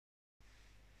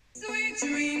Sweet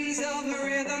dreams of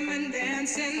rhythm and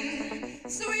dancing,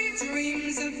 sweet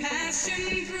dreams of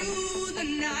passion through the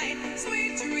night,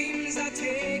 sweet dreams are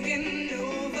taking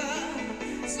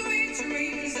over, sweet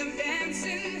dreams of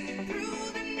dancing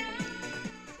through the night.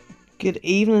 Good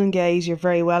evening, guys. You're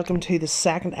very welcome to the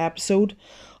second episode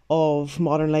of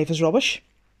Modern Life is Rubbish.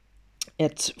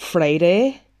 It's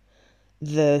Friday,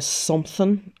 the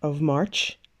something of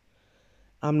March.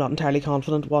 I'm not entirely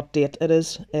confident what date it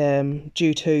is,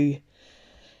 due to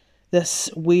this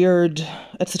weird...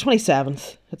 It's the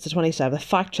 27th. It's the 27th.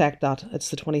 Fact check that. It's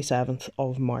the 27th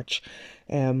of March.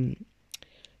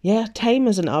 Yeah, time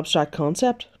is an abstract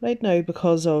concept right now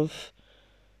because of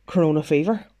corona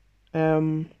fever.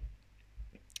 I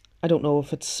don't know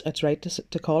if it's right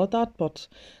to call it that, but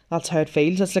that's how it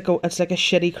feels. It's like a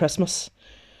shitty Christmas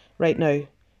right now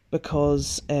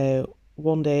because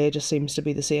one day just seems to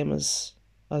be the same as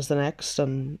the next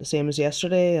and the same as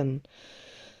yesterday, and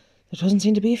there doesn't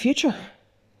seem to be a future.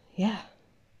 Yeah,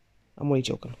 I'm only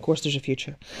joking. Of course there's a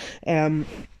future. Yeah,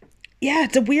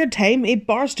 it's a weird time.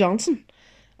 Boris Johnson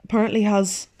apparently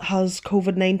has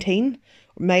COVID-19.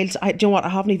 Miles, do you know what? I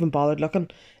haven't even bothered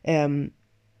looking. I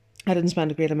didn't spend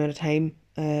a great amount of time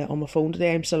on my phone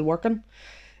today. I'm still working.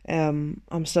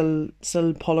 I'm still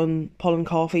pulling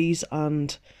coffees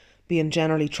and being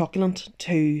generally truculent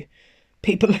to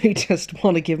people who just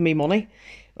want to give me money,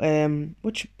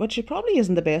 which probably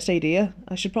isn't the best idea.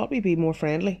 I should probably be more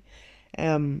friendly.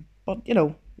 But you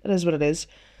know, it is what it is.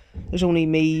 There's only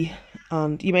me,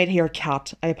 and you might hear a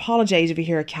cat. I apologise if you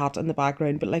hear a cat in the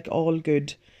background, but like all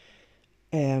good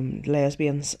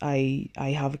lesbians, I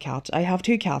have a cat. I have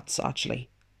two cats actually,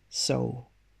 so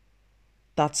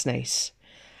that's nice.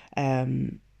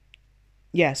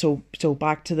 Yeah, so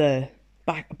back to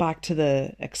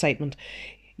the excitement.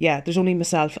 Yeah, there's only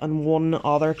myself and one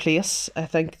other place I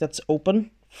think that's open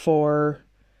for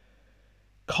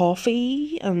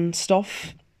coffee and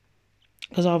stuff,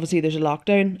 because obviously there's a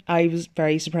lockdown. I was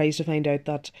very surprised to find out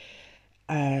that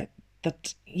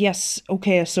yes,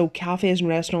 okay, so cafes and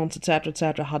restaurants,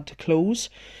 etc., had to close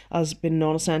as being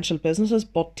non-essential businesses,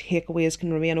 but takeaways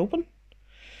can remain open,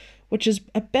 which is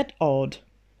a bit odd.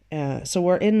 So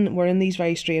we're in these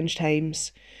very strange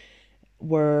times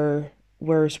where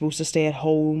we're supposed to stay at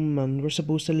home and we're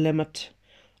supposed to limit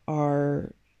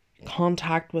our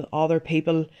contact with other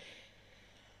people.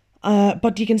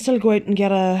 But you can still go out and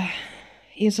get a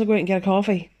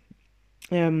coffee.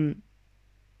 You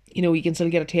know, you can still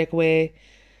get a takeaway.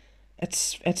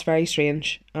 It's very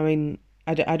strange. I mean,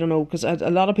 I don't know, because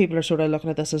a lot of people are sort of looking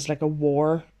at this as like a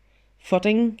war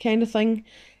footing kind of thing.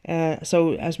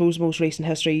 So I suppose most recent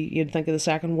history, you'd think of the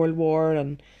Second World War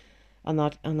and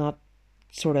that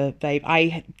sort of vibe.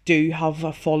 I do have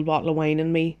a full bottle of wine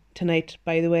in me tonight,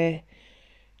 by the way,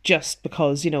 just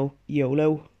because, you know,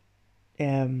 YOLO.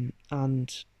 And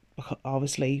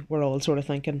obviously we're all sort of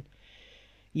thinking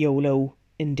YOLO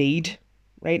indeed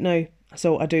right now.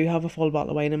 So I do have a full bottle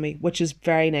of wine in me, which is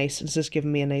very nice. It's just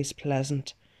giving me a nice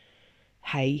pleasant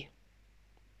high.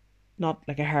 Not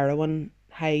like a heroin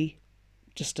high,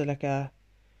 just like a...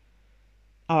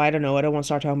 Oh, I don't know. I don't want to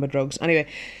start talking about drugs. Anyway,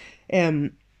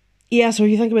 yeah, so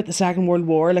if you think about the Second World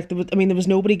War, like there was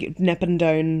nobody nipping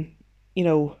down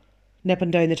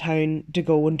the town to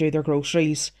go and do their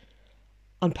groceries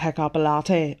and pick up a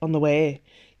latte on the way.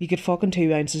 You get fucking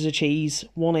 2 ounces of cheese,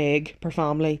 1 egg per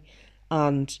family,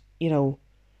 and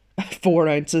 4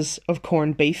 ounces of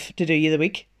corned beef to do you the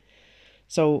week.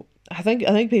 So I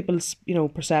think people's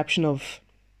perception of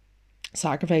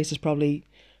sacrifice is probably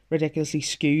ridiculously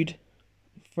skewed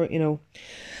for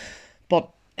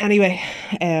but anyway,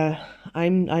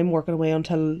 I'm working away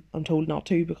until I'm told not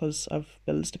to, because I've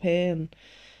bills to pay and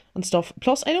stuff.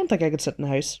 Plus, I don't think I could sit in the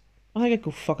house. I think I'd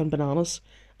go fucking bananas.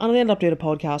 And I'd end up doing a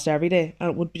podcast every day, and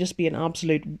it would just be an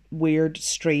absolute weird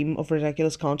stream of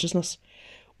ridiculous consciousness,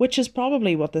 which is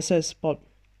probably what this is. But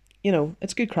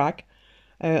it's good crack.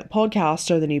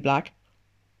 Podcasts are the new black,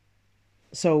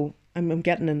 so I'm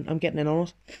getting in on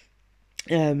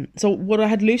it. So what I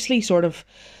had loosely sort of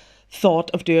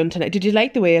thought of doing tonight. Did you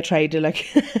like the way I tried to like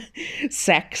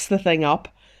sex the thing up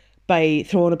by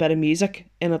throwing a bit of music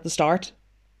in at the start?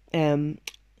 Yeah,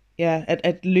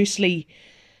 it loosely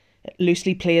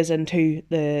plays into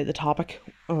the topic,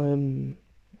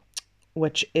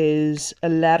 which is a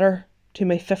letter to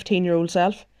my 15-year-old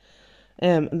self.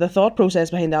 The thought process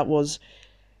behind that was,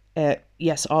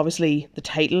 yes, obviously the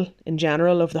title in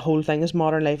general of the whole thing is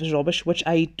Modern Life is Rubbish, which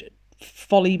I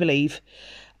fully believe.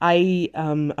 I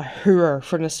am a hooer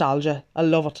for nostalgia. I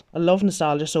love it. I love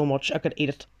nostalgia so much I could eat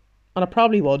it. And I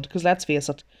probably would, because let's face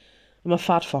it, I'm a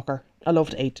fat fucker. I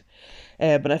love to eat.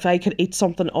 But if I could eat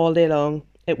something all day long,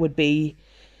 it would be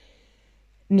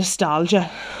nostalgia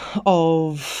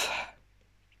of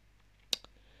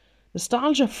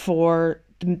for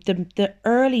the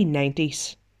early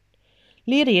 90s,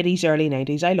 late 80s, early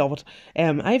 90s. I love it.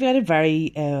 I've had a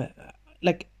very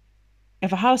like,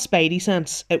 if I had a spidey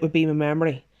sense, it would be my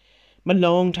memory, my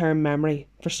long term memory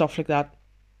for stuff like that.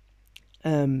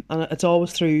 And it's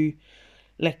always through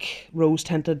like rose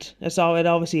tinted. It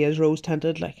obviously is rose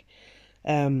tinted, like,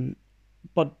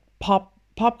 but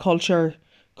pop culture,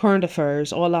 current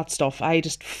affairs, all that stuff, I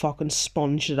just fucking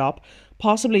sponged it up.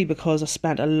 Possibly because I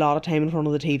spent a lot of time in front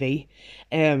of the TV.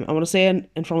 And when I say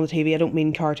in front of the TV, I don't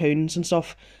mean cartoons and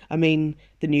stuff. I mean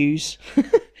the news,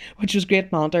 which was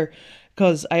great banter,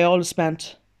 because I always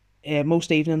spent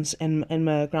most evenings in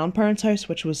my grandparents' house,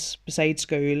 which was beside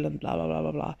school and blah blah blah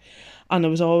blah blah. And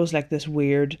there was always like this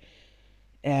weird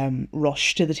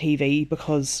rush to the TV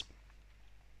because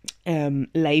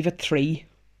Live at 3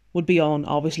 would be on,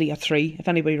 obviously, at 3. If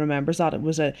anybody remembers that, it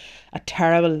was a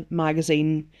terrible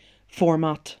magazine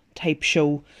format type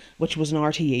show, which was an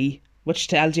RTE, which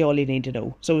tells you all you need to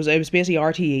know. So it was basically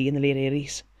RTE in the late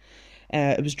 80s.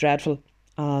 It was dreadful,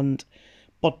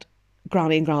 but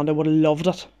Granny and Granda would have loved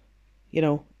it, you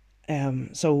know.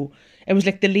 So it was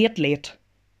like the late,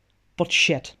 but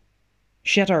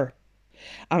shitter.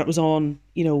 And it was on,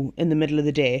 you know, in the middle of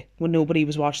the day when nobody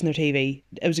was watching their TV.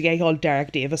 It was a guy called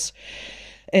Derek Davis.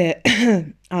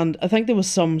 And I think there was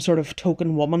some sort of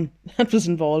token woman that was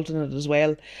involved in it as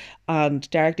well. And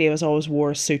Derek Davis always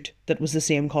wore a suit that was the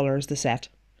same colour as the set.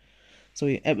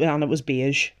 And it was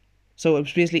beige. So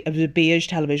it was a beige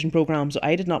television programme. So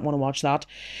I did not want to watch that.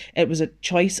 It was a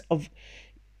choice of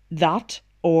that,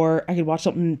 or I could watch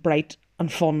something bright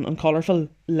and fun and colourful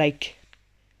like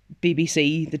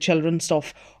BBC, the children's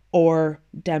stuff, or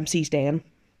Dempsey's Den,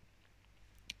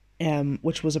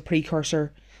 which was a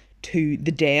precursor to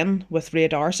The Den with Ray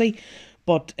D'Arcy,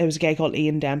 but it was a guy called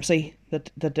Ian Dempsey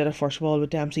that did it first of all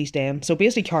with Dempsey's Den. So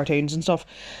basically cartoons and stuff.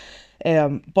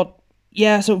 But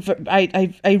yeah, so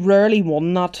I rarely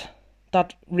won that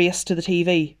race to the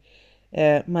TV.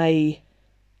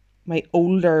 My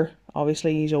older,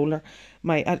 obviously he's older.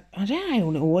 I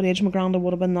don't know what age my granddad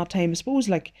would have been that time. I suppose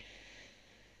like.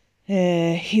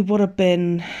 He would have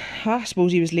been, I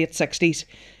suppose he was late 60s.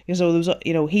 So there was,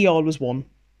 he always won.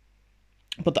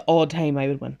 But the odd time I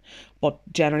would win. But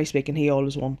generally speaking, he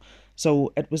always won.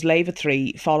 So it was Live at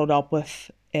 3, followed up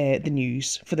with the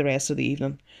news for the rest of the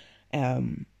evening.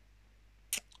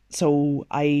 So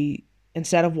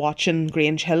instead of watching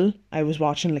Grange Hill, I was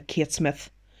watching like Kate Smith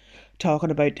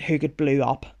talking about who got blew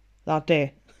up that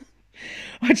day.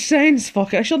 Which sounds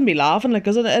fucking, I shouldn't be laughing, like,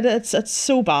 because it's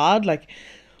so bad, like.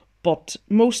 But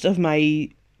most of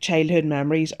my childhood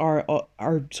memories are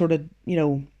sort of,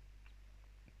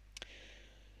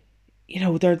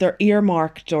 they're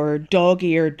earmarked or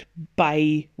dog-eared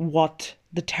by what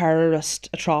the terrorist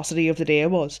atrocity of the day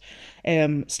was.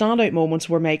 Standout moments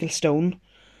were Michael Stone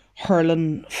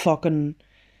hurling fucking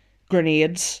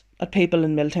grenades at people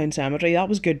in Milltown Cemetery. That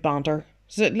was good banter.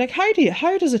 So, like, how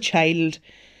does a child,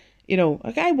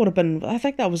 like I would have been, I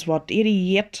think that was what,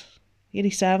 88,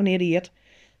 87, 88.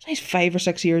 So he's 5 or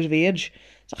 6 years of age.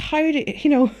 So how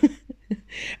do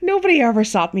nobody ever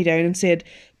sat me down and said,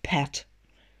 "Pet,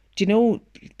 do you know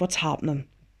what's happening?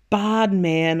 Bad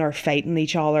men are fighting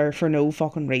each other for no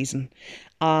fucking reason.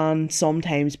 And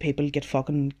sometimes people get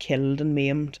fucking killed and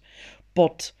maimed."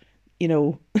 But,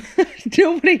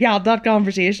 nobody had that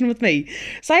conversation with me.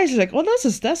 So I was like, "Well, this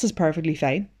is perfectly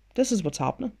fine. This is what's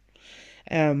happening."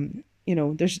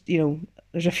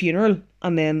 There's a funeral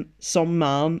and then some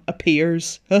man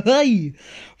appears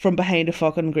from behind a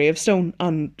fucking gravestone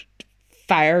and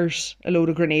fires a load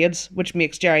of grenades, which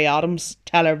makes Jerry Adams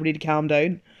tell everybody to calm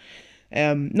down.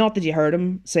 Not that you heard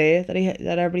him say that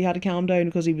everybody had to calm down,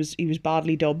 because he was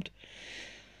badly dubbed.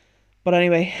 But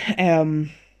anyway,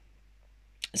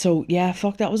 so yeah,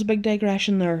 fuck, that was a big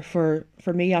digression there for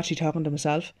me actually talking to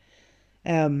myself.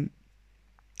 Modern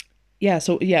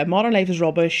life is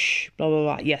rubbish, blah, blah,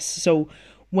 blah. Yes, so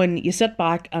when you sit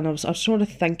back, and I was sort of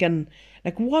thinking,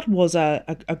 like, what was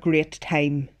a great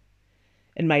time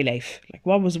in my life? Like,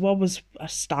 what was a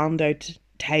standout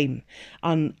time?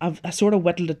 And I sort of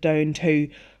whittled it down to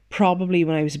probably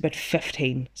when I was about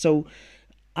 15. So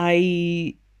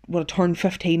I would have turned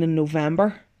 15 in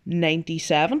November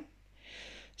 97.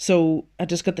 So I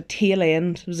just got the tail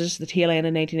end, it was just the tail end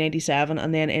of 1997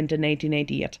 and then into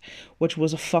 1998, which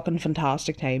was a fucking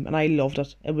fantastic time, and I loved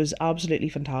it. It was absolutely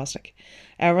fantastic.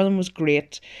 Everything was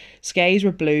great. Skies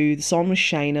were blue, the sun was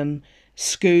shining,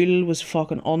 school was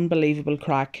fucking unbelievable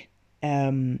crack.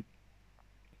 And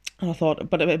And I thought,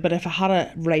 but if I had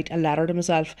to write a letter to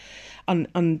myself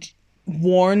and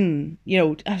warn, I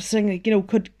was thinking,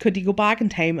 could you go back in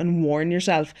time and warn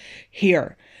yourself,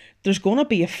 here, there's gonna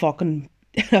be a fucking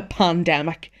a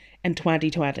pandemic in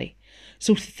 2020,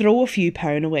 so throw a few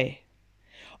pound away,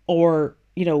 or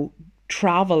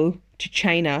travel to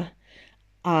China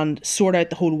and sort out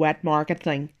the whole wet market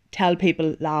thing. Tell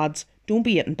people, lads, don't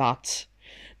be eating bats.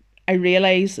 I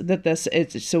realise that this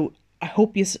is so. I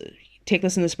hope you take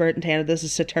this in the spirit intended. This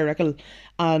is satirical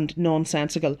and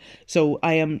nonsensical. So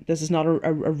this is not a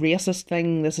racist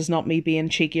thing. This is not me being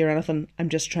cheeky or anything. I'm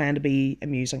just trying to be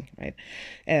amusing, right?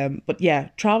 But yeah,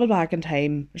 travel back in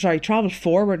time. Sorry, travel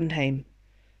forward in time.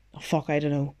 Oh fuck, I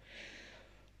don't know.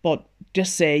 But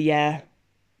just say, yeah,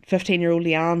 15-year-old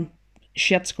Leanne,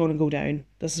 shit's going to go down.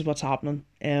 This is what's happening.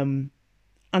 And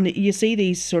you see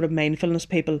these sort of mindfulness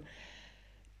people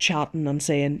chatting and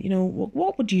saying,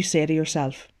 what would you say to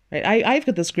yourself? Right? I've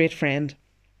got this great friend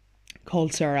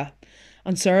called Sarah,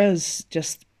 and Sarah is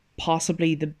just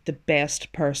possibly the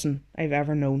best person I've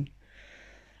ever known.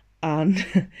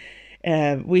 And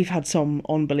we've had some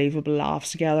unbelievable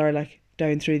laughs together, like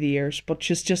down through the years. But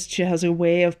she has a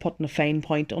way of putting a fine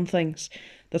point on things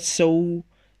that's so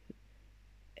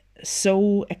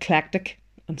eclectic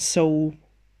and so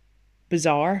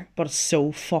bizarre, but it's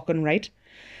so fucking right.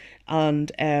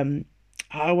 And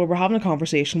we were having a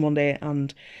conversation one day,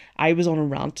 and I was on a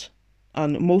rant,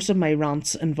 and most of my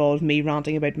rants involved me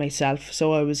ranting about myself.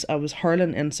 So I was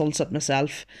hurling insults at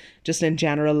myself, just in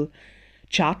general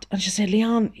chat. And she said,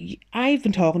 Leanne, I've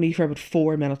been talking to you for about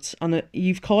 4 minutes, and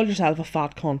you've called yourself a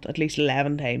fat cunt at least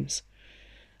 11 times,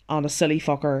 and a silly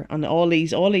fucker, and all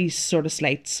these sort of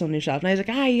slights on yourself. And I was like,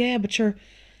 yeah, but you're,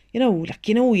 you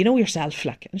know yourself,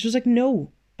 like. And she was like,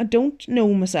 no, I don't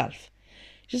know myself.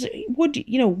 She said, would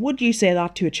you say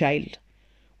that to a child?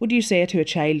 Would you say to a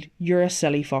child, you're a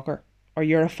silly fucker, or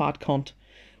you're a fat cunt?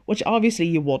 Which obviously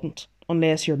you wouldn't,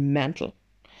 unless you're mental.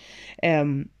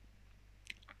 I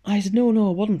said, no,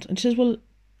 I wouldn't. And she says, well,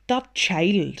 that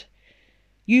child,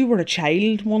 you were a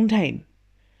child one time,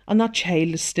 and that child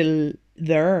is still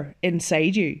there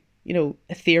inside you,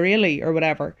 ethereally or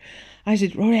whatever. I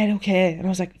said, right, okay. And I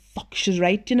was like, fuck, she's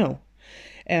right,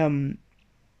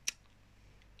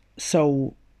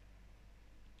 So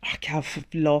I've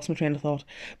lost my train of thought.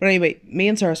 But anyway, me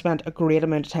and Sarah spent a great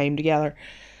amount of time together.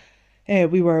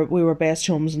 We were best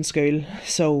chums in school.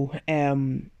 So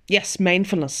yes,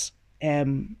 mindfulness.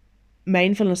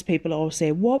 Mindfulness people always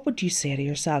say, what would you say to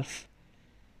yourself?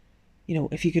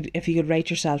 If you could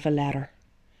write yourself a letter,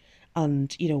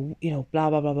 and blah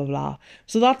blah blah blah blah.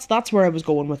 So that's where I was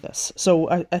going with this. So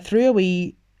I threw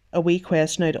a wee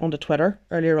question out onto Twitter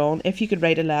earlier on. If you could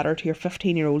write a letter to your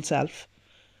 15-year-old self,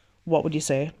 what would you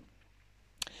say?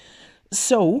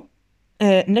 So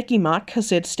Nikki Mack has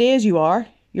said, stay as you are,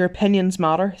 your opinions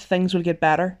matter, things will get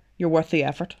better, you're worth the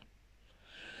effort.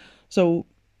 So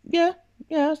yeah,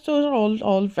 so they're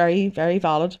all very, very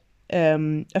valid.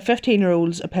 A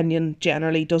 15-year-old's opinion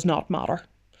generally does not matter,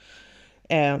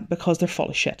 because they're full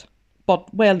of shit.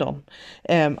 But well done.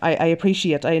 I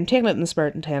appreciate. I am taking it in the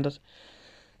spirit intended.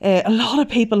 A lot of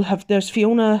people have. There's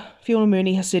Fiona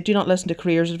Mooney has said, do not listen to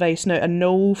careers advice. Now I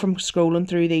know from scrolling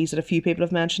through these that a few people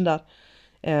have mentioned that.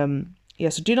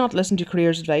 So do not listen to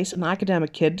careers advice. An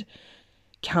academic kid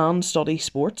can study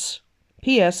sports.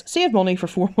 P.S. Save money for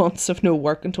 4 months of no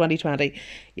work in 2020.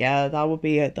 Yeah, that would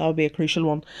be a crucial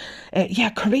one.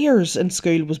 Careers in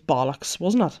school was bollocks,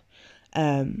 wasn't it?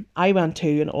 I went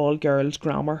to an all-girls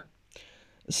grammar,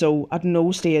 so at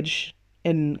no stage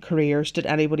in careers did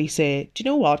anybody say, do you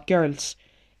know what, girls,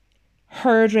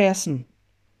 hairdressing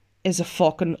is a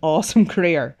fucking awesome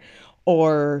career,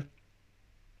 or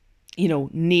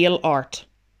nail art.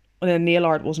 Well, nail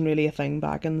art wasn't really a thing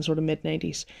back in the sort of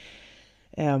mid-90s.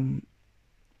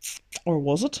 Or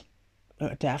was it?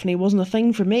 It definitely wasn't a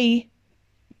thing for me.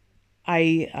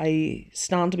 I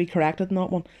stand to be corrected in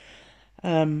that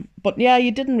one. But yeah,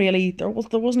 you didn't really. There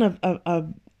wasn't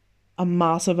a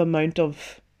massive amount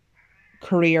of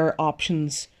career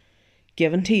options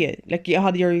given to you. Like, you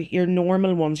had your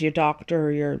normal ones, your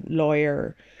doctor, your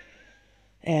lawyer.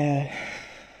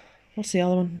 What's the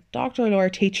other one? Doctor, lawyer,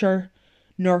 teacher,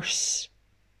 nurse,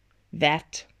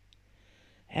 vet.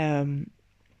 When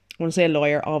I say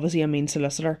lawyer, obviously I mean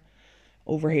solicitor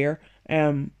over here.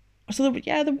 So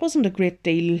there wasn't a great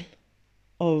deal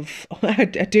of. I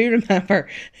do remember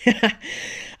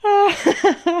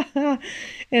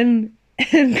in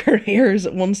careers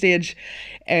at one stage,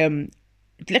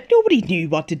 like, nobody knew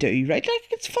what to do, right? Like,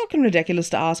 it's fucking ridiculous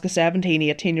to ask a 17,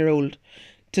 18-year-old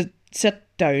to sit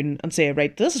down and say,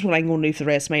 right, this is what I'm going to do for the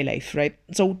rest of my life, right?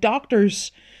 So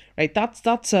doctors, right?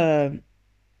 That's a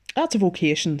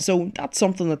vocation. So that's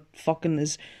something that fucking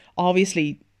is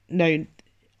obviously now,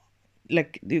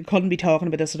 like, you couldn't be talking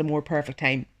about this at a more perfect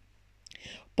time.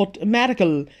 But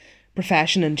medical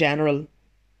profession in general,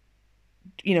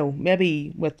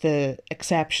 maybe with the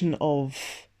exception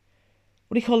of,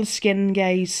 what do you call the skin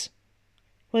guys?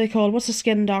 What do they call? What's the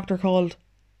skin doctor called?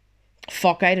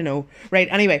 Fuck, I don't know. Right,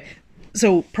 anyway.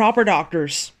 So proper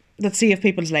doctors that save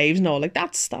people's lives and all, like,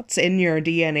 that's in your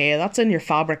DNA, that's in your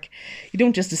fabric. You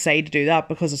don't just decide to do that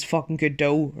because it's fucking good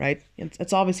dough, right?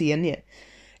 It's obviously in you.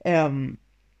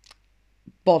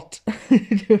 But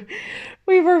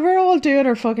we're all doing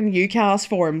our fucking UCAS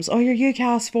forms. Oh, your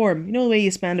UCAS form. You know the way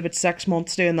you spend about 6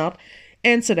 months doing that?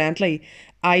 Incidentally,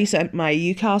 I sent my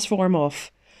UCAS form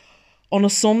off on a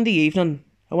Sunday evening.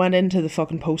 I went into the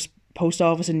fucking post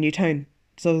office in Newtown.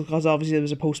 So, because obviously there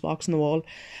was a post box on the wall.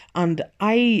 And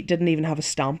I didn't even have a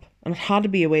stamp. And it had to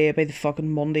be away by the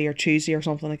fucking Monday or Tuesday or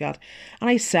something like that. And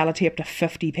I sellotaped a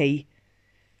 50p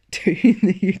to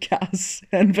the UCAS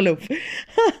envelope.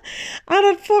 And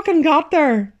it fucking got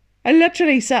there. I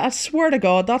literally said, I swear to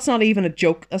God, that's not even a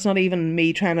joke. That's not even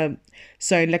me trying to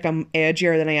sound like I'm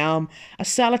edgier than I am. I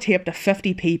sellotaped a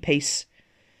 50p piece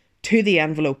to the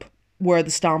envelope where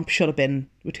the stamp should have been,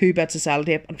 with 2 bits of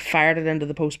sellotape, and fired it into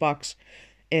the post box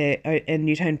in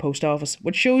Newtown Post Office,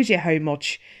 which shows you how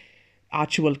much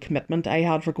actual commitment I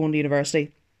had for going to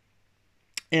university.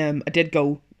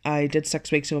 I did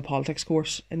 6 weeks of a politics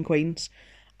course in Queen's,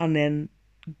 and then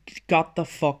got the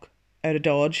fuck out of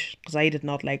Dodge because I did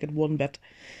not like it one bit.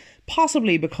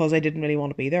 Possibly because I didn't really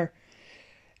want to be there.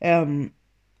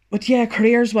 But yeah,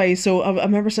 careers wise, so I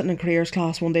remember sitting in careers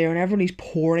class one day and everybody's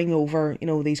poring over,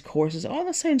 these courses. Oh,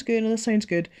 this sounds good, and this sounds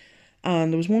good.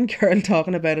 And there was one girl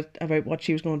talking about what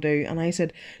she was going to do, and I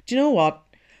said, do you know what?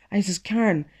 I says,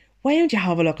 Karen, why don't you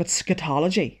have a look at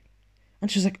scatology?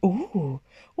 And she was like, oh,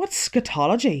 what's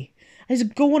scatology? I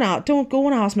said, don't go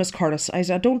and ask Miss Curtis. I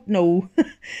said, I don't know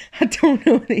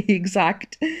the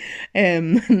exact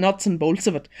nuts and bolts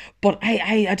of it, but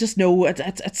I just know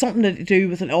it's something to do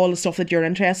with all the stuff that you're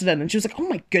interested in. And she was like, oh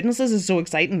my goodness, this is so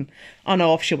exciting. And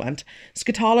off she went.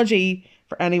 Scatology,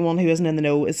 for anyone who isn't in the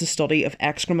know, is the study of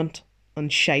excrement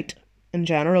and shite in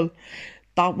general.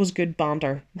 That was good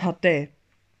banter that day.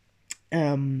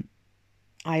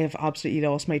 I have absolutely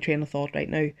lost my train of thought right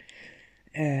now.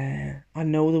 I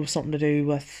know there was something to do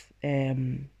with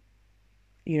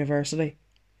university,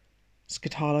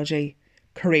 scatology,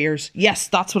 careers. Yes,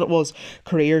 that's what it was,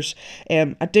 careers.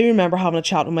 I do remember having a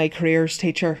chat with my careers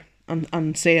teacher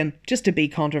and saying, just to be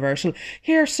controversial,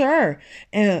 here, sir,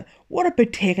 what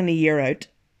about taking a year out?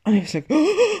 And he was like,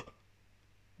 oh,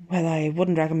 well, I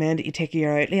wouldn't recommend that you take a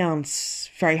year out, Leanne. It's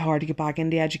very hard to get back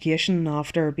into education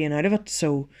after being out of it,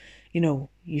 so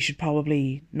you should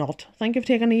probably not think of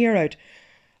taking a year out.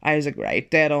 I was like, right,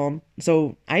 dead on.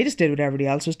 So I just did what everybody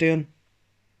else was doing.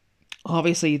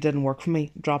 Obviously, it didn't work for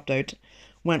me. Dropped out.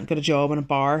 Went and got a job in a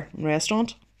bar and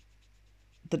restaurant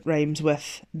that rhymes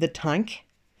with the tank.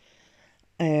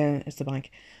 It's the bank.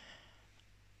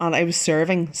 And I was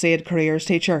serving said careers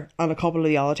teacher and a couple of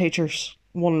the other teachers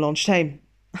one lunchtime.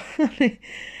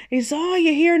 He said, oh,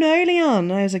 you here now, Leanne?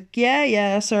 And I was like,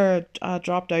 yeah, sir. I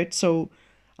dropped out, so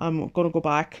I'm going to go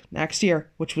back next year,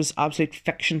 which was absolute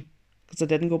fiction because I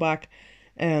didn't go back.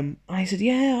 And I said,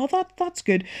 yeah, that's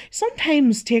good.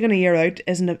 Sometimes taking a year out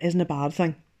isn't a bad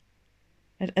thing.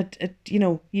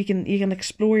 You can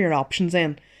explore your options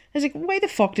then. I was like, why the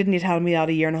fuck didn't you tell me that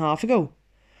a year and a half ago?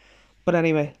 But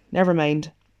anyway, never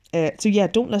mind. So yeah,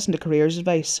 don't listen to careers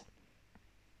advice.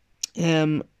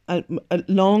 A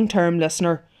long-term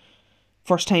listener,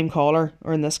 first-time caller,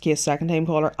 or in this case, second-time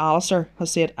caller, Alistair,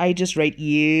 has said, I just write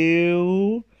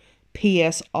you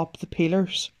PS up the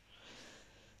peelers.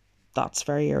 That's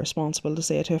very irresponsible to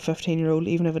say to a 15-year-old,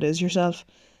 even if it is yourself.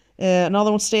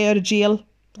 Another one, stay out of jail.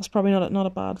 That's probably not a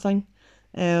bad thing.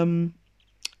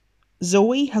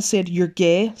 Zoe has said, you're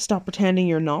gay, stop pretending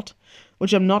you're not,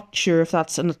 which I'm not sure if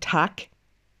that's an attack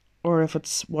or if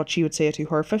it's what she would say to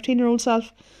her 15-year-old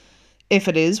self. If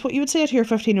it is what you would say to your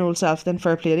 15-year-old self, then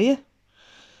fair play to you.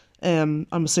 I'm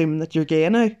assuming that you're gay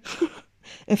now.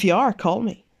 If you are, call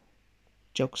me.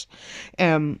 Jokes.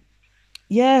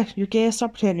 Yeah, you're gay,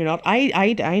 stop pretending you're not.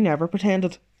 I never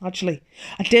pretended, actually.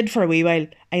 I did for a wee while.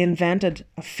 I invented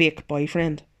a fake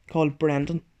boyfriend called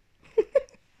Brendan.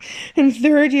 In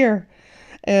third year.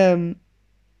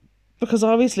 Because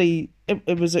obviously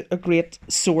it was a great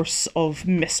source of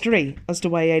mystery as to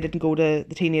why I didn't go to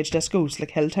the teenage discos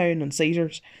like Hilltown and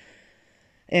Caesars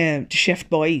to shift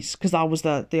boys, because that was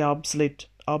the absolute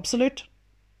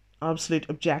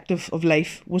objective of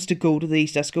life, was to go to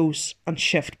these discos and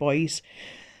shift boys.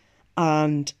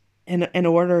 And in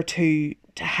order to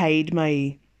hide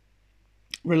my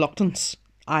reluctance,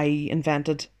 I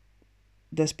invented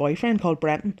this boyfriend called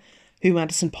Brenton who went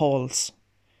to St. Paul's.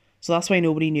 So that's why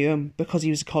nobody knew him, because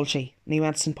he was a culchie and he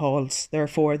went to St. Paul's.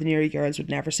 Therefore, the Newry girls would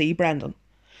never see Brendan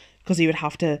because he would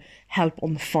have to help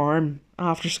on the farm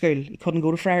after school. He couldn't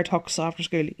go to Friar Tuck's after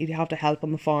school. He'd have to help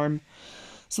on the farm.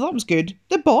 So that was good.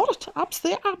 They bought it.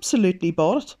 They absolutely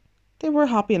bought it. They were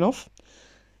happy enough.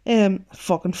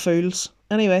 Fucking fools.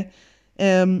 Anyway,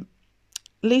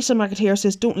 Lisa McAteer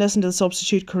says, don't listen to the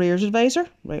substitute careers advisor.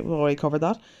 Right, we've already covered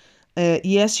that.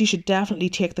 Yes, you should definitely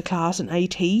take the class in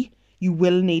IT. You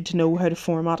will need to know how to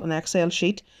format an Excel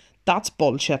sheet. That's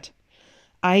bullshit.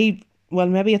 Well,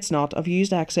 maybe it's not. I've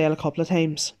used Excel a couple of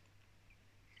times.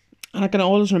 And I can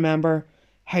always remember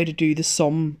how to do the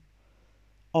sum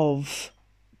of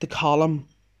the column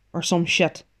or some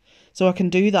shit. So I can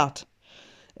do that.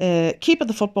 Keep at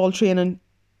the football training.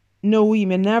 No, you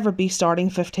may never be starting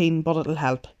 15, but it'll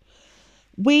help.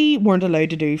 We weren't allowed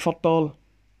to do football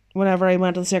whenever I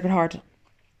went to the Sacred Heart.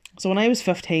 So when I was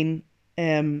 15,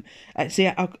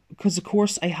 because of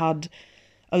course I had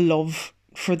a love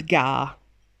for the GA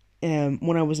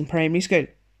when I was in primary school.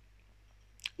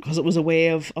 Because it was a way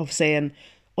of saying,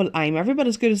 well, I'm every bit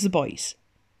as good as the boys.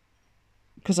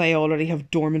 Because I already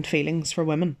have dormant feelings for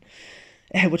women.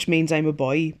 Which means I'm a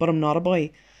boy, but I'm not a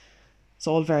boy. It's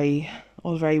all very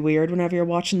weird whenever you're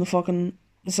watching the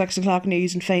 6 o'clock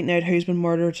news and finding out who's been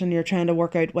murdered and you're trying to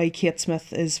work out why Kate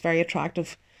Smith is very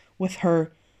attractive with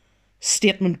her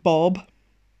statement bob.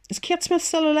 Is Kate Smith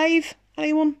still alive?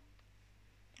 Anyone?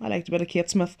 I liked a bit of Kate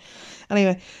Smith.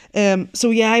 Anyway,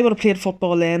 so yeah, I would have played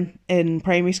football then in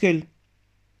primary school.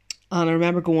 And I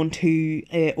remember going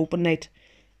to open night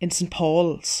in St.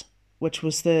 Paul's, which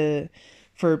was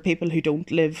for people who don't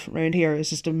live around here,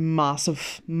 is just a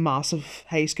massive, massive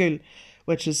high school,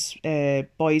 which is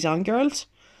boys and girls.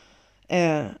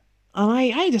 And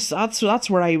that's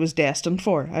where I was destined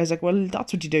for. I was like, well,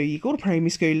 that's what you do. You go to primary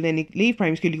school, then you leave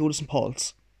primary school, you go to St.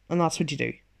 Paul's. And that's what you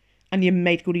do. And you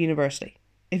might go to university,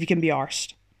 if you can be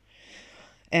arsed.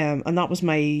 And that was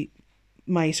my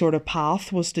sort of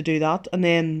path, was to do that. And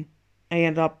then I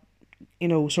ended up,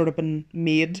 sort of been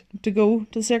made to go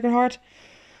to the Sacred Heart.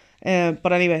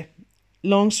 But anyway,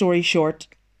 long story short,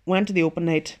 went to the open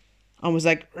night and was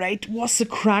like, right, what's the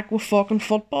crack with fucking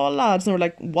football, lads? And they were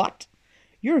like, what?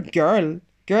 You're a girl.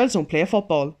 Girls don't play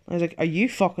football. I was like, are you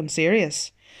fucking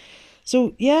serious?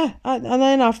 So yeah, and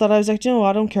then after that I was like,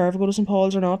 I don't care if I go to St.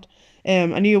 Paul's or not.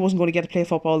 I knew I wasn't going to get to play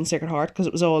football in Sacred Heart because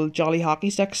it was all jolly hockey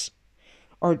sticks.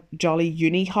 Or jolly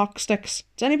uni hawk sticks.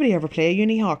 Does anybody ever play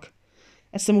uni hawk?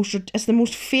 It's the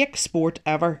most fake sport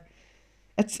ever.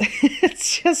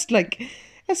 It's just like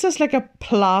a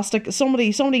plastic.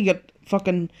 Somebody got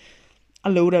fucking a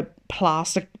load of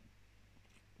plastic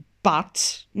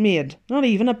bats made. Not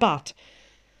even a bat.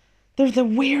 They're the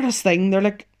weirdest thing. They're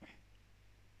like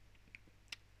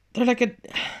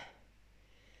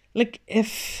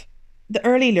if the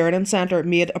Early Learning Centre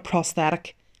made a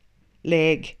prosthetic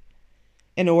leg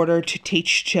in order to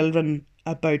teach children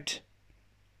about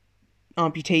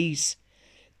amputees.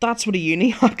 That's what a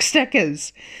uni hawk stick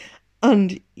is.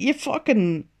 And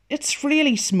it's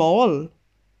really small.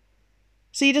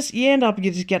 So you end up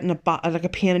just getting a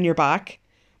pain in your back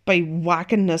by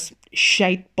whacking this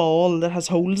shite ball that has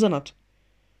holes in it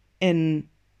in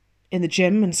the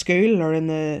gym in school or in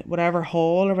the whatever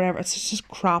hall or whatever. It's just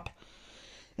crap.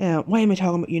 Why am I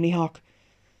talking about uni hawk?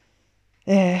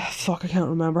 I can't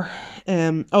remember.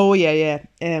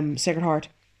 Sacred Heart.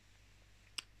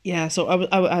 Yeah, so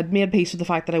I'd made peace with the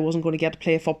fact that I wasn't going to get to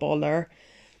play football there,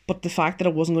 but the fact that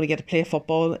I wasn't going to get to play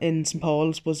football in St.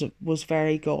 Paul's was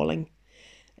very galling.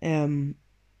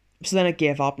 So then I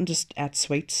gave up and just ate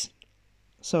sweets.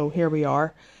 So here we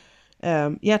are.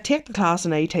 Take the class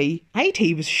in IT.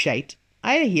 IT was shite.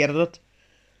 I hated it.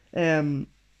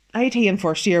 IT in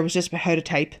first year was just about how to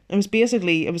type. It was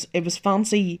basically it was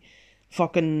fancy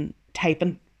fucking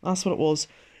typing. That's what it was.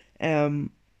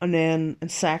 And then in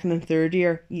second and third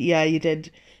year, yeah, you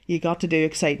got to do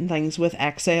exciting things with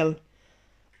Excel.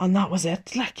 And that was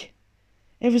it. Like,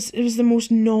 it was the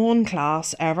most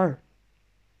non-class ever.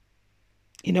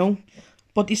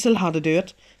 But you still had to do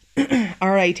it.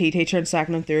 Our IT teacher in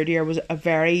second and third year was a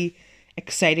very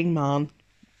exciting man.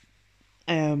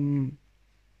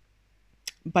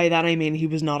 By that I mean he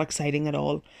was not exciting at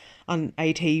all. And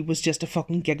IT was just a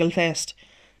fucking giggle fest.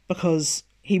 Because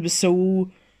he was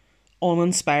so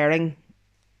uninspiring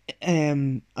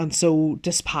and so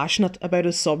dispassionate about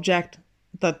his subject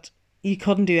that you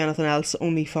couldn't do anything else,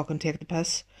 only fucking take the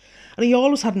piss. And he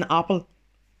always had an apple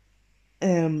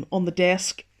on the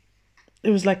desk It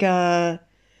was like a,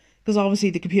 because obviously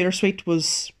the computer suite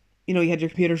was, you had your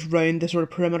computers round the sort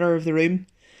of perimeter of the room,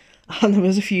 and there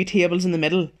was a few tables in the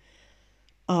middle,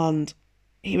 and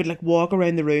he would like walk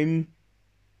around the room.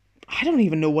 I don't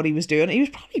even know what he was doing. He was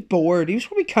probably bored. He was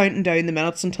probably counting down the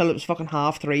minutes until it was fucking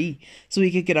 3:30, so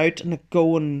he could get out and like,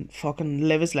 go and fucking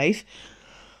live his life.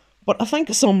 But I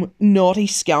think some naughty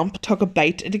scamp took a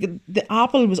bite. The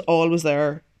apple was always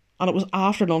there, and it was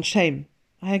after lunchtime.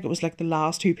 I think it was like the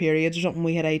last two periods or something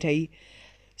we had IT.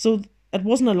 So it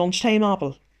wasn't a lunchtime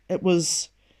apple. It was,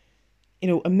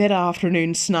 a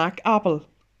mid-afternoon snack apple.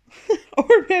 Or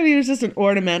maybe it was just an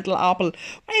ornamental apple.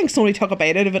 I think somebody took a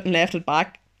bite out of it and left it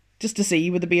back just to see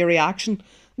would there be a reaction.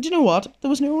 And do you know what? There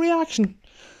was no reaction.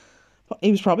 But he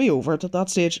was probably over it at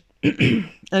that stage.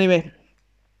 Anyway,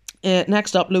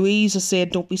 next up, Louise has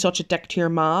said, "Don't be such a dick to your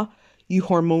ma, you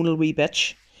hormonal wee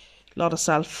bitch." A lot of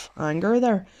self-anger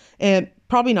there.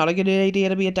 Probably not a good idea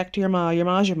to be a dick to your ma. Your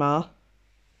ma's your ma.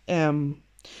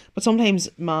 But sometimes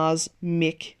mas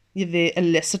they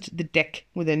elicit the dick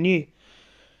within you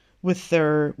with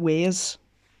their ways.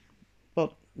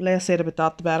 But less said about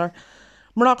that, the better.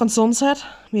 Moroccan Sunset,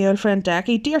 my old friend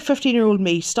Decky. "Dear 15-year-old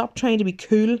me, stop trying to be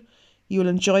cool. You will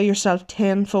enjoy yourself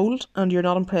tenfold, and you're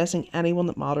not impressing anyone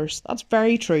that matters." That's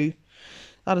very true.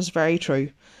 That is very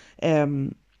true.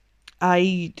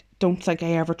 I don't think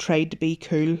I ever tried to be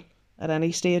cool at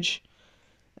any stage.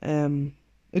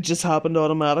 It just happened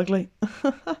automatically.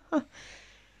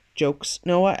 Jokes.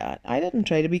 No, I didn't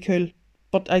try to be cool.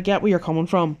 But I get where you're coming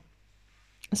from.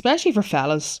 Especially for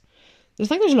fellas. I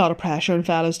think there's a lot of pressure on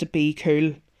fellas to be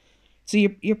cool. So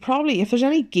you're probably, if there's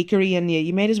any geekery in you,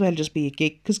 you might as well just be a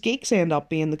geek. Because geeks end up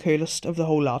being the coolest of the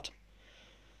whole lot.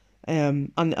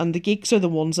 And the geeks are the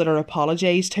ones that are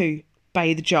apologised to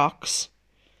by the jocks.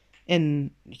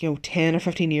 In, 10 or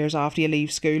 15 years after you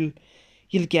leave school,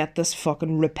 you'll get this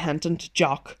fucking repentant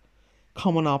jock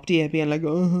coming up to you being like,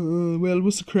 "Oh, well,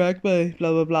 what's the crack by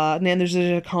blah blah blah," and then there's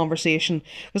a conversation,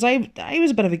 because I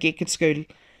was a bit of a geek at school,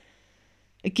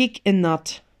 a geek in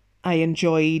that I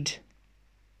enjoyed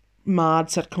mad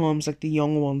sitcoms like The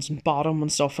Young Ones and Bottom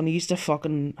and stuff, and I used to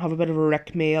fucking have a bit of a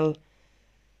Rick Mail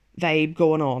vibe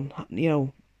going on,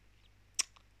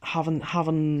 having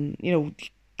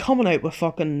coming out with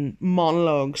fucking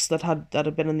monologues that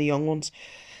had been in The Young Ones,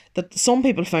 that some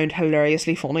people found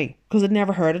hilariously funny because they'd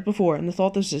never heard it before, and they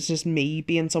thought this was just me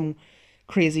being some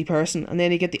crazy person. And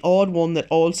then you get the odd one that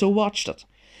also watched it,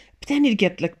 but then you'd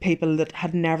get like people that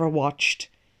had never watched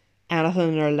anything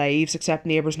in their lives except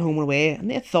Neighbours and Home and Away,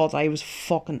 and they thought I was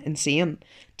fucking insane,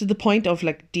 to the point of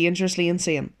like dangerously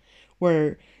insane,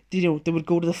 where they would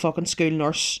go to the fucking school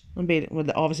nurse and be, well,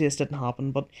 obviously this didn't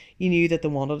happen, but you knew that they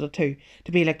wanted it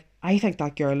to be like, "I think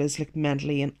that girl is like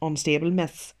mentally unstable,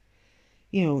 miss.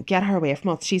 Get her away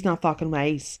from us. She's not fucking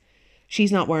wise.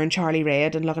 She's not wearing Charlie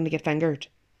Red and looking to get fingered.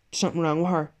 There's something wrong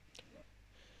with her."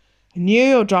 I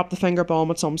knew I'd drop the finger bomb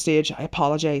at some stage. I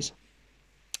apologise.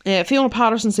 Fiona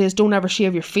Patterson says, "Don't ever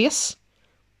shave your face."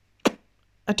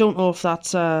 I don't know if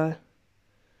that's a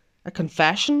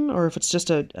confession or if it's just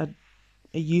a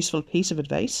useful piece of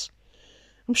advice.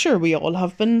 I'm sure we all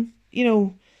have been,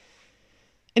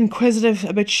 inquisitive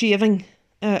about shaving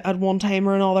at one time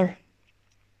or another.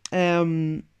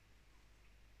 I'm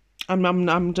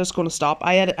just going to stop.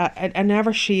 I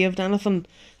never shaved anything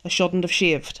I shouldn't have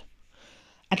shaved.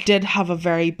 I did have a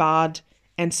very bad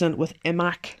incident with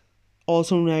IMAC,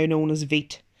 also now known as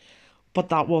Veet, but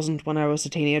that wasn't when I was a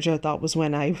teenager. That was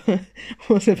when I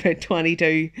was about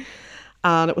 22,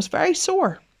 and it was very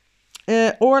sore.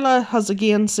 Orla has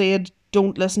again said,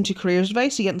 "Don't listen to careers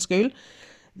advice you get in school.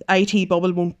 The IT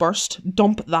bubble won't burst.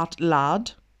 Dump that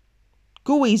lad.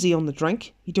 Go easy on the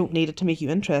drink. You don't need it to make you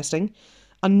interesting.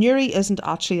 And Newry isn't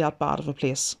actually that bad of a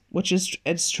place," which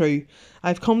it's true.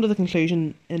 I've come to the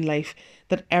conclusion in life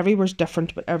that everywhere's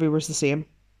different, but everywhere's the same.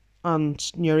 And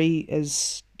Newry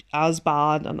is as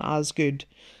bad and as good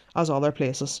as other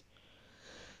places.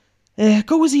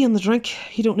 Go easy on the drink.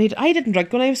 You don't need it. I didn't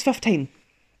drink when I was 15.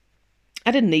 I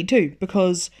didn't need to,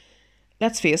 because,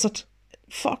 let's face it,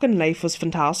 fucking life was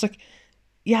fantastic.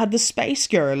 You had the Spice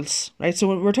Girls, right?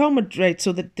 So we're talking about, right,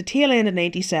 so the tail end of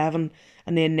 97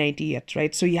 and then 98,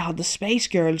 right? So you had the Spice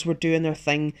Girls were doing their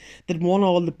thing. They'd won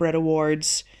all the Brit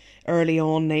Awards early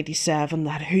on, 97.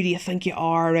 That Who Do You Think You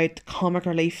Are, right? The comic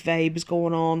relief vibes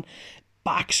going on.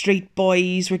 Backstreet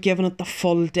Boys were giving it the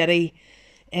full ditty.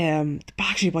 The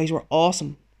Backstreet Boys were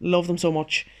awesome. Love them so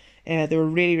much. They were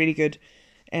really, really good.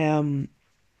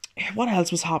 What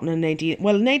else was happening in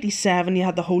 97, you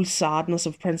had the whole sadness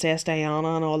of Princess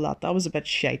Diana and all that. That was a bit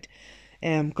shite.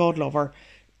 God love her.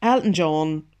 Elton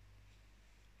John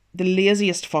the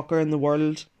laziest fucker in the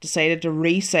world decided to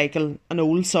recycle an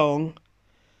old song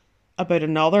about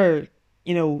another,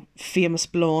 famous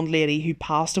blonde lady who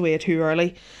passed away too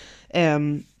early.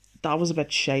 That was a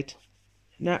bit shite.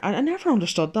 Now, I never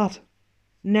understood that.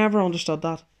 Never understood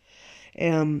that.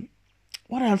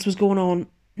 What else was going on?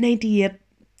 98,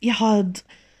 you had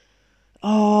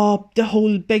the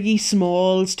whole Biggie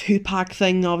Smalls Tupac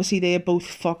thing. Obviously they both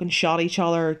fucking shot each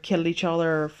other, killed each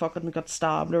other, or fucking got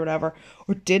stabbed or whatever.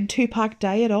 Or did Tupac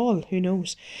die at all? Who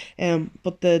knows?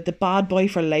 But the bad boy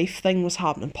for life thing was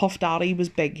happening. Puff Daddy was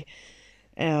big.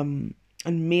 And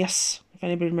Mace, if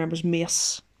anybody remembers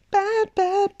Mace. Bad,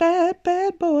 bad, bad,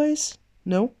 bad boys.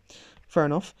 No? Fair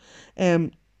enough.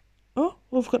 We've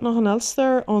got nothing else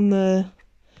there on the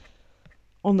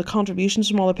contributions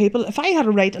from other people. If I had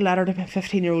to write a letter to my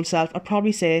 15-year-old self, I'd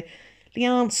probably say,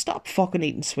 Leanne, stop fucking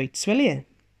eating sweets, will you?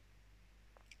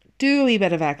 Do a wee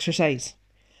bit of exercise.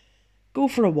 Go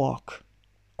for a walk.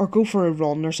 Or go for a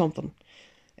run or something.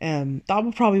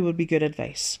 That would be good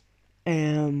advice.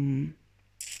 Don't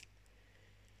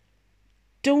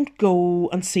go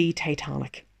and see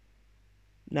Titanic.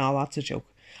 No, that's a joke.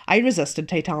 I resisted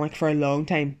Titanic for a long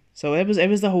time. So it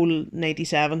was the whole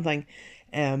 97 thing.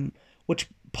 Which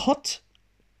put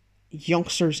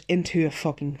youngsters into a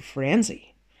fucking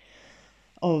frenzy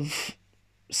of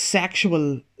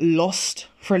sexual lust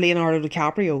for Leonardo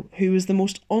DiCaprio, who was the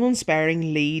most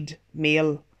uninspiring lead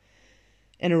male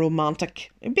in a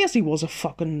romantic... It basically was a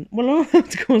fucking... Well, I don't have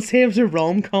to go and say it was a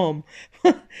rom-com.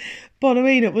 But I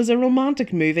mean, it was a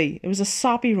romantic movie. It was a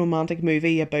sappy romantic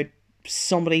movie about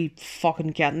somebody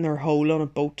fucking getting their hole on a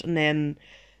boat and then,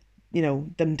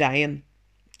 them dying.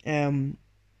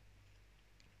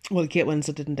 Well, Kate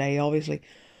Winslet didn't die, obviously.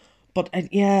 But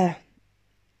there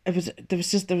was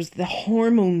the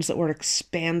hormones that were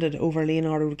expended over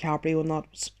Leonardo DiCaprio, and that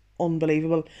was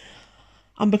unbelievable.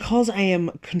 And because I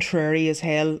am contrary as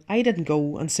hell, I didn't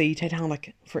go and see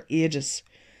Titanic for ages.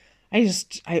 I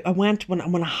went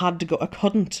when I had to go. I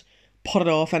couldn't put it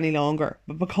off any longer.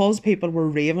 But because people were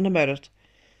raving about it,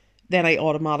 then I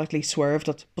automatically swerved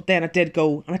it. But then I did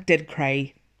go, and I did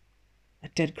cry. I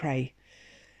did cry.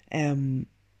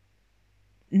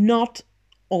 Not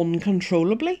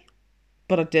uncontrollably,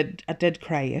 but I did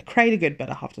cry. I cried a good bit,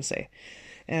 I have to say.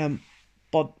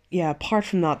 But yeah, apart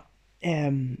from that,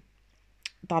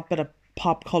 that bit of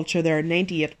pop culture there,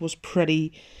 98 was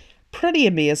pretty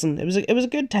amazing. It was a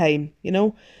good time,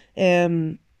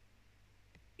 the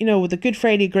Good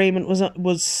Friday Agreement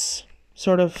was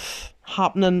sort of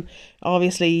happening.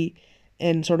 Obviously,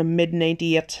 in sort of mid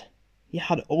 98, you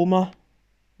had Oma,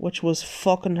 which was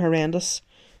fucking horrendous.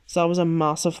 So that was a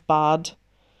massive bad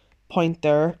point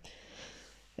there.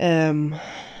 I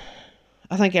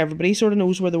think everybody sort of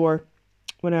knows where they were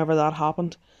whenever that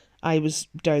happened. I was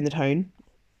down the town,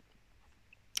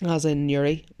 as in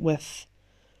Newry, with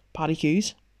Paddy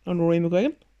Hughes and Rory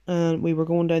McGuigan, and we were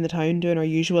going down the town doing our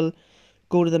usual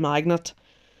go to the Magnet.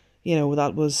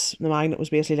 The Magnet was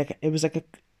basically like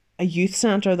a youth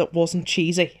centre that wasn't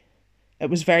cheesy. It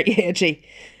was very edgy.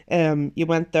 You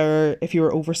went there if you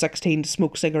were over 16 to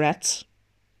smoke cigarettes.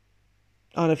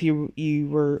 And if you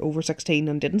were over 16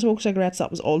 and didn't smoke cigarettes,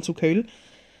 that was also cool.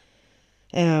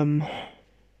 And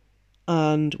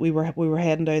we were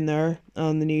heading down there,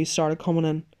 and the news started coming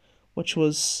in, which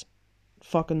was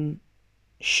fucking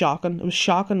shocking. It was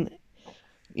shocking,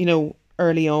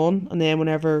 early on, and then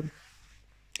whenever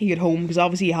you get home, because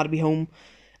obviously you had to be home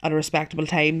at a respectable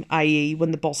time, i.e. when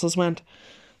the buses went.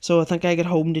 So I think I got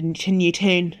home to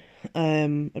Newtown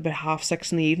about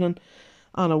 6:30 in the evening,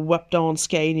 and I whipped on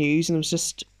Sky News, and it was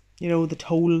just,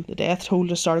 the death toll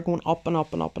just started going up and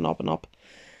up and up and up and up.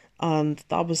 And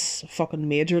that was a fucking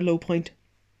major low point.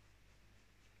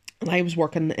 And I was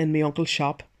working in my uncle's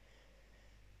shop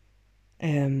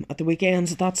at the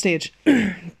weekends at that stage,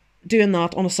 doing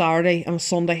that on a Saturday and a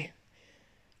Sunday.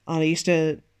 And I used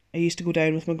to go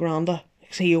down with my granda,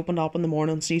 because he opened up in the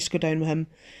morning, so I used to go down with him,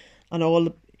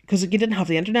 and because you didn't have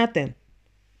the internet then,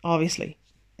 obviously.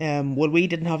 We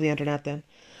didn't have the internet then,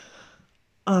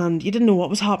 and you didn't know what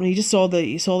was happening. You just saw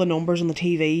the numbers on the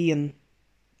TV, and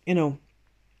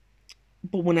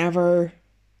But whenever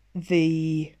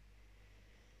the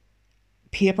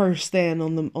papers then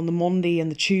on the Monday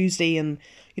and the Tuesday, and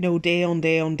day on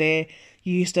day on day,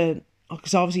 you used to,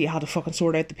 because obviously you had to fucking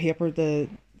sort out the paper, the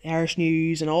Irish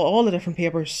News and all the different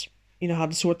papers,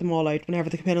 had to sort them all out whenever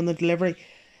they come in on the delivery.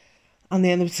 And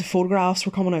then there was the photographs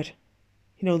were coming out.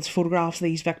 There's photographs of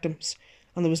these victims,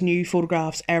 and there was new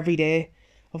photographs every day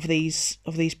of these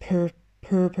poor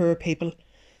people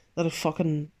that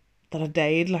had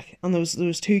died. And there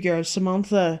was two girls,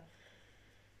 Samantha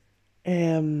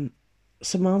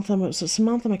Samantha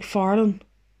McFarlane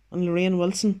and Lorraine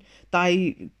Wilson.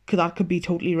 That could be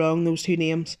totally wrong, those two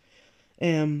names.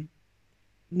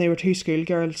 They were two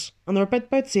schoolgirls, and they were about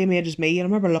the same age as me, and I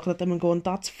remember looking at them and going,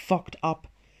 that's fucked up.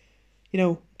 You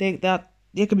know, they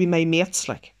could be my mates,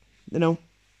 like, you know.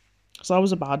 So that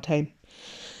was a bad time.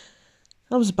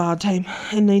 That was a bad time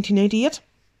in 1998.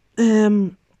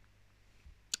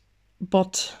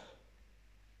 But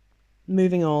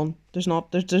moving on, there's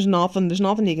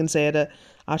nothing you can say to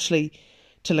actually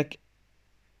to like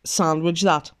sandwich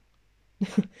that.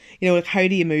 You know, like, how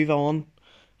do you move on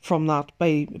from that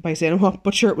by saying, well,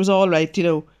 but sure, it was all right, you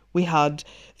know, we had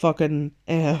fucking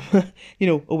you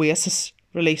know, Oasis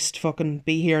released fucking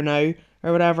Be Here Now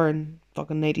or whatever in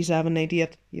fucking 97,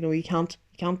 98. You know, you can't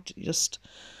just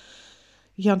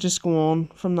go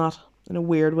on from that in a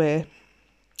weird way.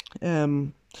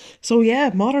 So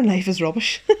yeah, modern life is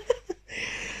rubbish.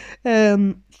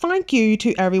 Thank you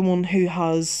to everyone who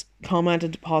has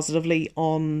commented positively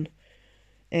on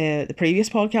the previous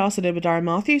podcast I did with Darren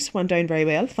Matthews. Went down very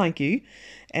well, thank you.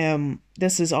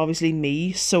 This is obviously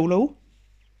me solo,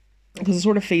 because I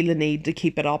sort of feel the need to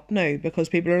keep it up now, because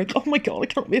people are like, oh my god, I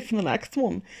can't wait for the next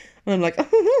one. And I'm like,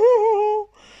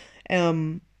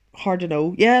 hard to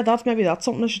know. Yeah, that's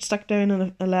something I should stick down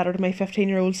in a letter to my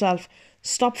 15-year-old self.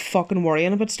 Stop fucking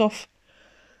worrying about stuff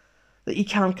that you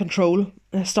can't control.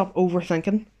 Stop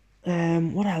overthinking.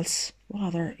 What else? What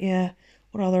other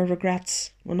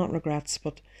regrets? Well, not regrets,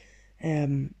 but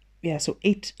yeah, so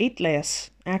eat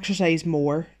less, exercise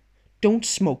more, don't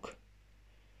smoke.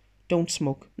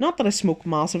 Not that I smoke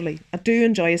massively. I do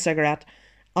enjoy a cigarette,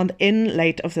 and in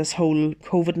light of this whole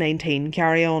COVID-19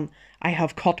 carry on, I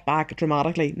have cut back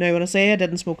dramatically. Now, when I say I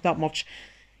didn't smoke that much,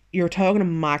 you're talking a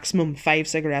maximum 5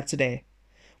 cigarettes a day,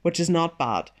 which is not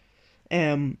bad.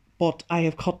 But I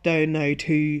have cut down now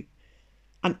to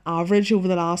an average over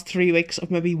the last 3 weeks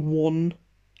of maybe 1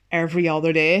 every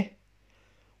other day,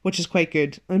 which is quite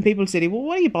good. And people say, well,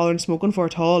 what are you bothering smoking for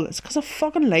at all? It's because I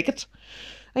fucking like it.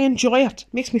 I enjoy it.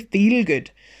 It makes me feel good.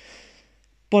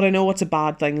 But I know it's a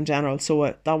bad thing in general,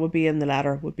 so that would be in the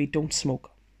letter, would be don't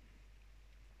smoke.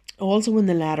 Also in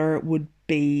the letter would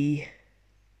be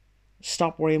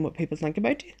stop worrying what people think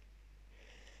about you.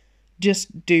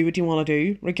 Just do what you want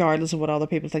to do, regardless of what other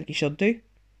people think you should do.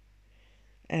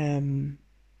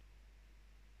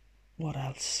 What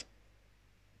else?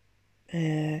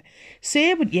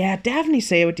 Definitely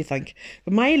say what you think.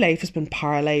 But my life has been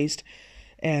paralysed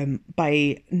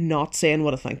by not saying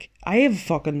what I think. I have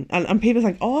fucking... And people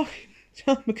think, oh,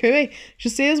 McCooey, she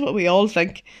says what we all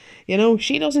think. You know,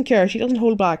 she doesn't care. She doesn't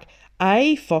hold back.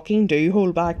 I fucking do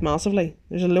hold back massively.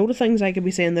 There's a load of things I could be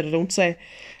saying that I don't say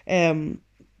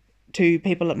to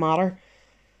people that matter.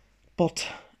 But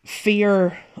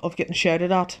fear of getting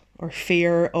shouted at or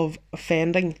fear of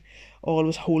offending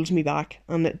always holds me back.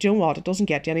 And do you know what? It doesn't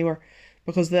get you anywhere.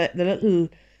 Because the little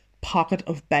pocket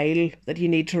of bile that you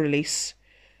need to release,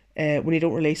 when you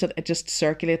don't release it, it just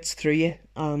circulates through you,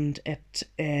 and it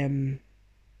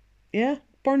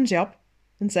burns you up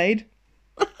inside.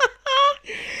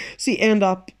 So you end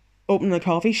up opening a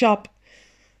coffee shop,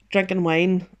 drinking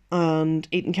wine and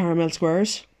eating caramel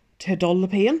squares to dull the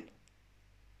pain.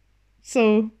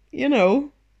 So, you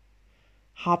know,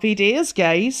 happy days,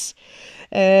 guys.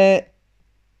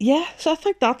 So I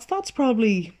think that's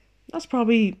probably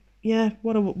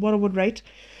what I would write.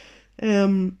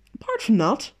 Apart from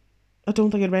that, I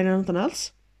don't think I'd write anything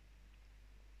else.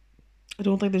 I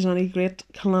don't think there's any great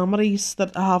calamities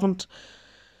that I haven't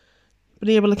been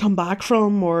able to come back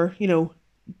from, or, you know,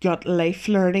 got life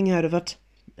learning out of it.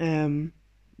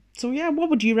 So yeah, what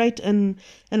would you write in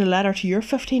a letter to your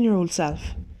 15-year-old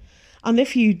self? And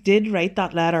if you did write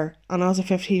that letter, and as a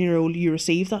 15-year-old you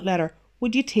received that letter,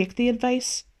 would you take the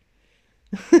advice?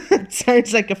 It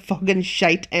sounds like a fucking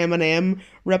shite Eminem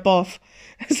rip-off.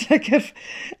 It's like if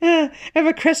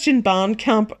a Christian band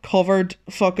camp covered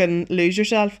fucking Lose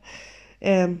Yourself.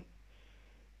 If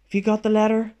you got the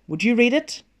letter, would you read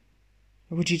it?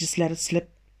 Or would you just let it slip?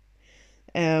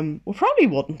 Well, probably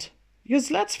wouldn't.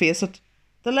 Because let's face it,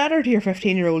 the letter to your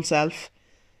 15-year-old self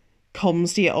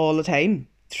comes to you all the time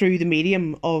through the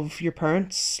medium of your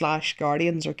parents /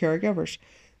 guardians or caregivers.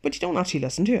 But you don't actually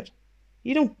listen to it.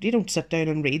 You don't sit down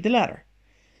and read the letter.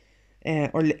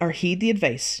 Or heed the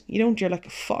advice. You don't. You're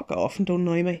like, fuck off and don't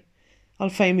annoy me. I'll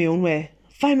find my own way.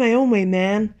 Find my own way,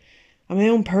 man. I'm my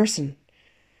own person.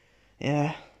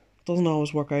 Yeah, doesn't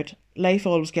always work out. Life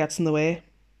always gets in the way.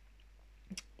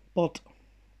 But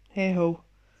hey ho,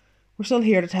 we're still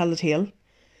here to tell the tale.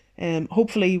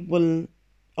 Hopefully we'll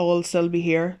all still be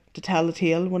here to tell the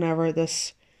tale whenever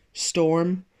this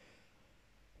storm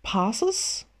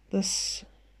passes. This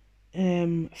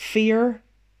fear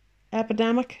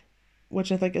epidemic,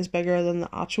 which I think is bigger than the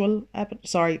actual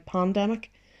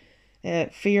pandemic.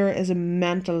 Fear is a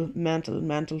mental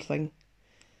thing.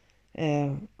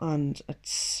 And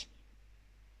it's,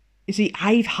 you see,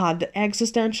 I've had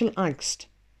existential angst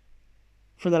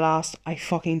for the last, I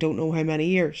fucking don't know how many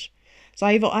years. So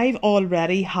I've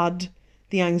already had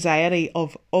the anxiety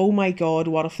of, oh my God,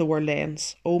 what if the world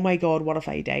ends? Oh my God, what if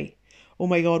I die? Oh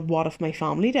my God, what if my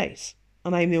family dies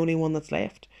and I'm the only one that's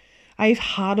left? I've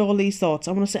had all these thoughts.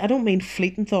 I want to say, I don't mean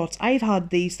fleeting thoughts. I've had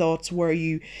these thoughts where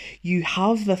you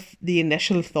have the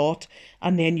initial thought,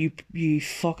 and then you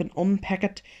fucking unpick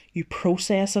it, you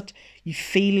process it, you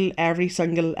feel every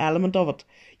single element of it.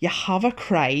 You have a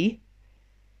cry,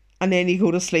 and then you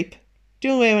go to sleep. Do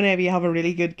you know whenever you have a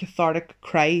really good cathartic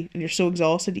cry and you're so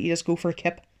exhausted you just go for a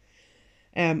kip?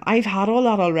 I've had all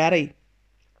that already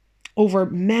over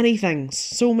many things,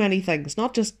 so many things,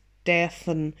 not just death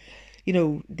and, you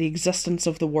know, the existence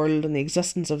of the world and the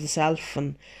existence of the self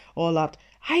and all that.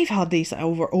 I've had these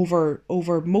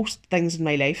over most things in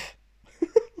my life.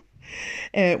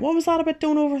 What was that about?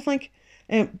 Don't overthink.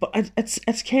 But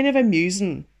it's kind of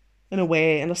amusing in a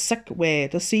way, in a sick way,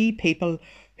 to see people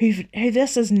who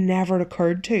this has never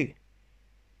occurred to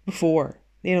before.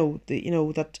 You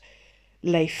know that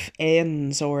life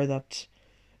ends or that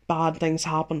bad things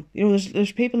happen. You know,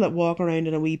 there's people that walk around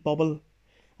in a wee bubble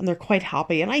and they're quite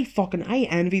happy, and I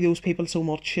envy those people so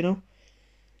much, you know.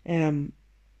 And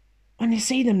you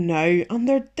see them now, and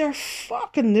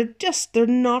they're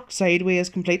knocked sideways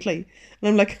completely, and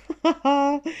I'm like,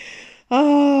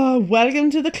 welcome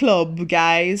to the club,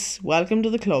 guys, welcome to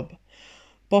the club.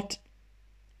 But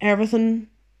everything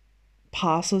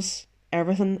passes,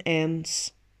 everything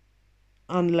ends,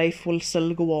 and life will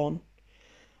still go on.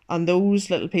 And those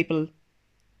little people,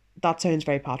 that sounds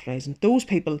very patronising, those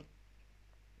people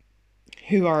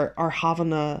who are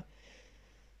having a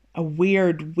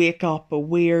weird wake up, a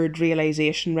weird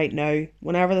realisation right now,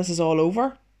 whenever this is all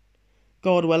over,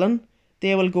 God willing,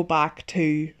 they will go back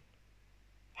to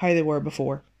how they were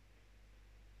before.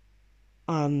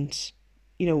 And,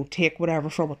 you know, take whatever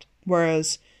from it.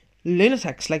 Whereas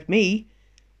lunatics like me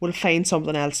will find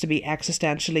something else to be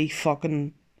existentially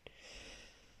fucking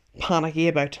panicky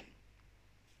about.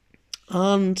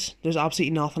 And there's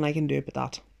absolutely nothing I can do about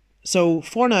that. So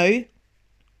for now,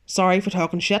 sorry for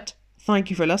talking shit. Thank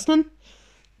you for listening.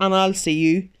 And I'll see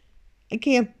you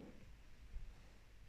again.